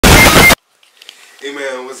Hey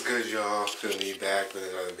man, what's good y'all? Feel me back with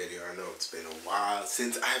another video. I know it's been a while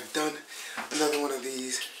since I've done another one of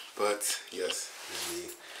these, but yes, it's me.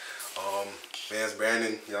 Man, it's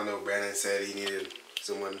Brandon. Y'all know Brandon said he needed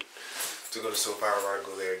someone to go to Sofive Ep2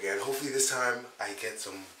 go there again. Hopefully this time I get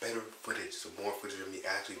some better footage, some more footage of me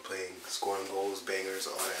actually playing, scoring goals, bangers,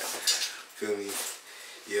 all that. Feel me?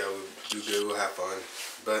 Yeah, we'll do good, we'll have fun.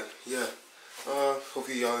 But yeah,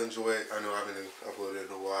 hopefully y'all enjoy it. I know I haven't uploaded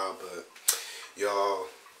in a while, but y'all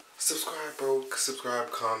subscribe, bro. Subscribe,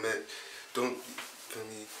 comment. Don't, feel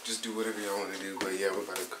me, just do whatever y'all want to do. But yeah, we're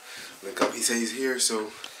about to link up. He said he's here, so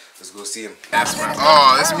let's go see him. That's right.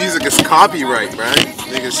 Oh, this music is copyright, man.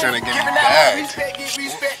 Niggas trying to get me bagged.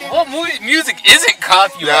 What music isn't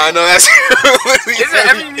copyright? Yeah, I know that's Isn't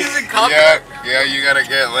every music copyright? Yeah, you gotta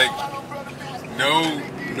get like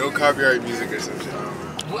no copyright music or some shit.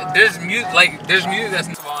 There's music that's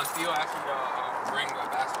on Theo actually bring a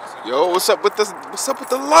basketball. Yo, what's up with the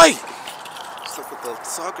light? What's up with the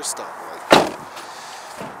soccer stuff? Like,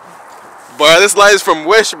 boy, this light is from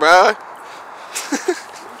Wish, bro.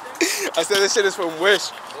 I said this shit is from Wish.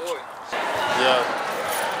 Boy. Yeah.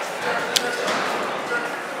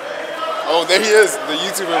 Oh, there he is, the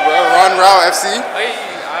YouTuber, bro. Ron Rao FC. Hey,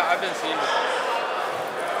 I've been seeing it.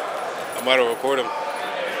 I'm about to record him.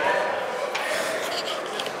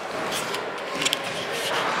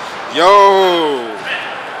 Yo!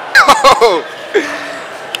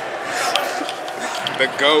 The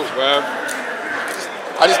GOAT, bro.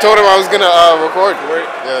 I just told him I was gonna record.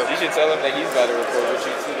 Yeah. You should tell him that he's about to record with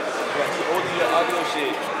you too. He holding your audio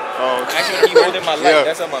shit. Oh, actually, he holding my light. Yeah.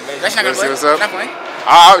 That's on my man. That's not gonna play. What's up? Not playing?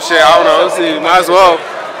 Shit, I don't know. See, might as well.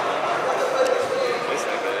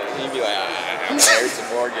 He'd be like, I'm married to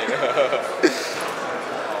Morgan.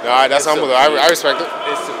 Nah, that's humble though. I respect it.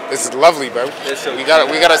 It's lovely, bro. We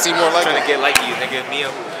gotta see more like it. Trying to get like you, nigga. Me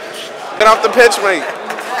and get off the pitch, mate.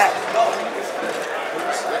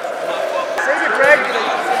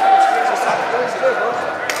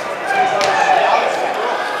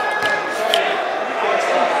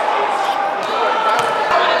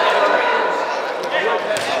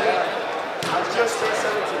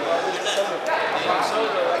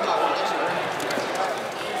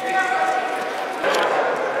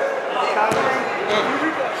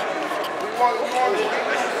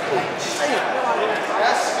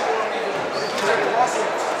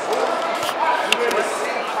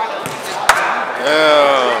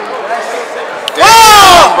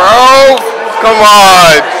 Damn, bro. Come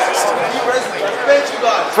on.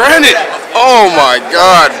 Brandon. Oh my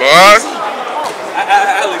God, bro.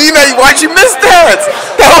 Why'd you miss that?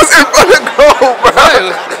 That was in front of goal, bro.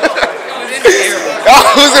 That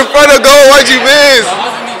was in front of goal. Why'd you miss?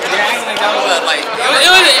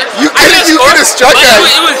 I think you could have struck that.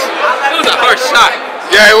 It was a hard shot.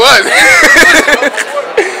 Yeah, it was.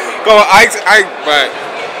 Go on,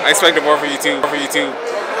 I expected more for you too.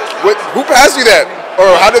 Who passed you that? Or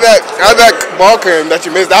how did that ball come that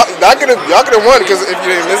you missed? Y'all could have won because if you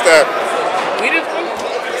didn't miss that. We didn't.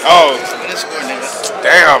 Oh.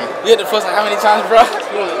 Damn. You hit the post like how many times, bro?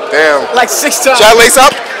 Damn. Like 6 times. Should I lace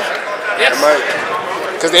up? Yes.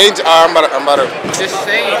 Cause they ain't. I'm about to. Just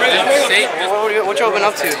say. What you been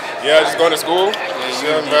up to? Yeah, just going to school.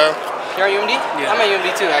 Yeah, bro. You're at UMD? Yeah. I'm at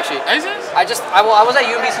UMD too, actually. Is it? I was at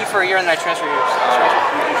UMBC for a year and then I transferred here.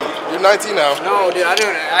 You're 19 now. No, dude,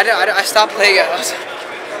 I stopped playing. Is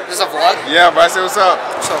this a vlog? Yeah, but I said what's up.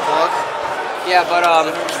 What's up, vlog? Yeah, but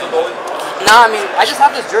nah, I mean, I just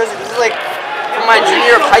have this jersey. This is like from my junior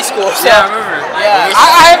year of high school. So, yeah, I remember. Yeah.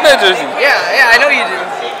 I have that jersey. Yeah, I know you do.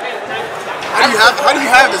 How do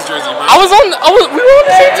you have this jersey, bro? We were on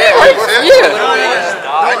the same team, right? Yeah.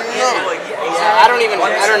 I don't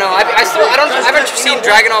know. I haven't seen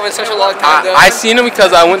Dragunov in such a long time, though. I seen him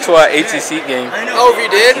because I went to an ATC game. Oh,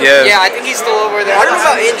 you did? Yeah. Yeah, I think he's still over there. I don't know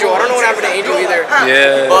about Angel. I don't know what happened to Angel either.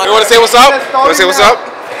 Yeah. But, you want to say what's up?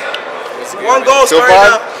 One goal. So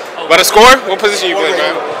far? About to score? What position you play,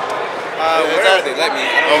 man? wherever they let me.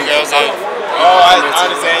 Okay. Oh, I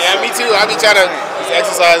understand. Yeah, me too. I be trying to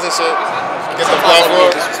exercise and shit. Get the blood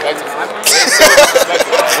flow.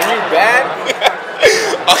 When you bad,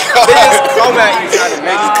 they just come at you trying to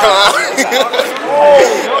make you come.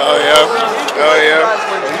 Oh yeah.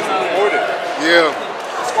 Yeah.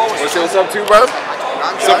 What's up, too, bro?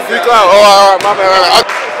 What's up, Free Cloud? Oh, all right, my bad.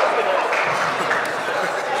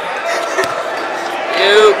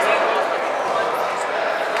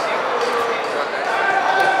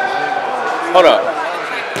 Hold up.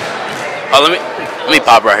 Oh, let me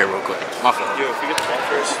pop right here real quick. My phone. Yo, if you get the ball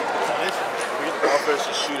first,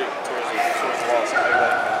 just shoot it towards the wall. So like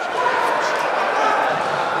that.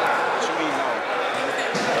 What you mean, no?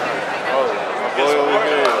 Oh, my boy over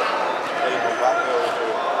here.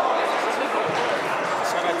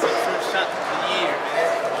 Shout out to the first shot of the year, man.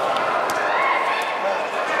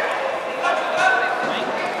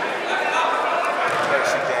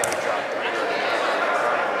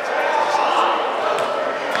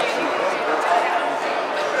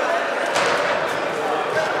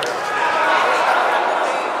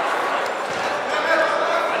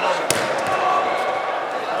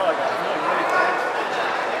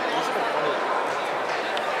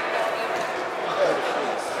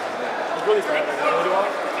 Really fast. What do you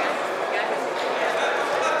want?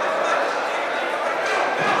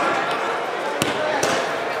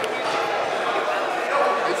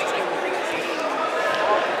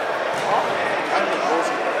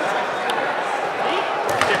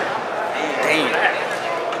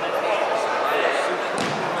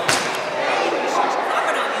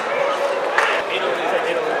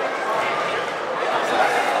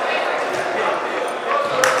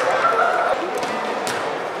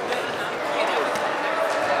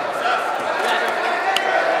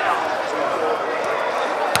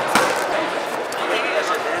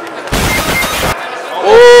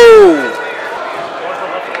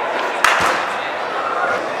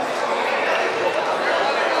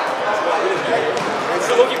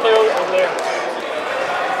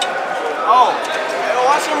 Oh,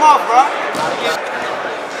 watch him off, bro.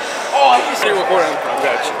 Oh, I can see recording.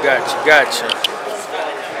 Gotcha.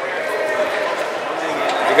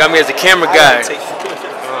 You got me as a camera guy.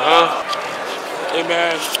 Hey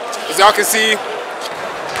man, as y'all can see,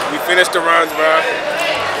 we finished the runs, bro.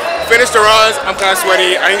 Finished the runs. I'm kind of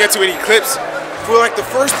sweaty. I didn't get too many clips. For like the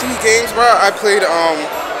first 3 games, bro, I played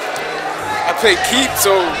keep,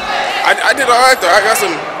 so I did alright though. I got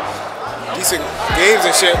some decent games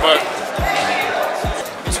and shit, but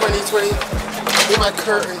 2020, in my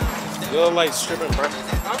curtain. little light stripping, bro.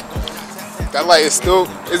 That light is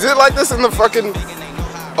still. Is it like this in the fucking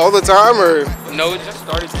all the time or? No, it just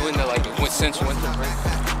started doing that like since winter break.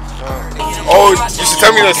 Oh, you should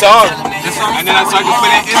tell me the song. And then I started to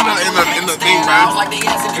put it in the thing, bro.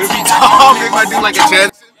 It would be tough if I do like a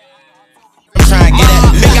chance. I'm trying to get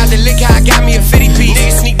at it. Lick out the lick, how I got me a 50 piece.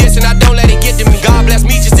 Niggas sneak this and I don't let it get to me. God bless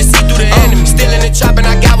me just to see through the enemy. Still in the trap and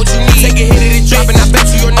I got what you need. Take a hit of the drop and I bet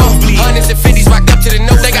you your nose bleed. Hundreds and 50s rocked up to the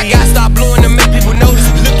nose. Think I gotta stop blowing to make people notice.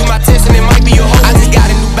 Look through my tents and it might be your home. I just got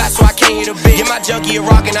a new bat so I can't hit a bit. Get my junkie a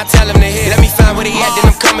rock and I tell him to hit. Let me find where they at,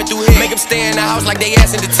 then I'm coming through here. Make them stay in the house like they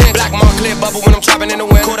ass in the tent. Black mark clear bubble when I'm trapping in the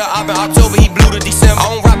wind. Quarter op in October, he blew to December.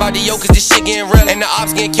 I don't rap about the yo cause this shit getting real. And the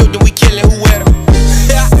ops getting killed, then we killing who with them.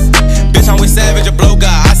 Bitch, I'm with Savage, a blow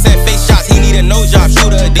guy. I said face shots, he need a no job.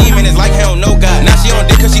 Shooter, a demon, it's like he don't know God. Now she on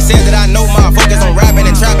dick cause she said that I know my focus on rapping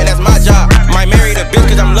and trapping, that's my job. Might marry the bitch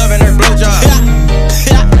cause I'm loving her blowjob.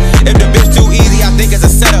 If the bitch too easy, I think it's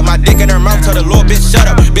a setup. My dick in her mouth, tell the Lord bitch shut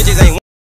up. Bitches ain't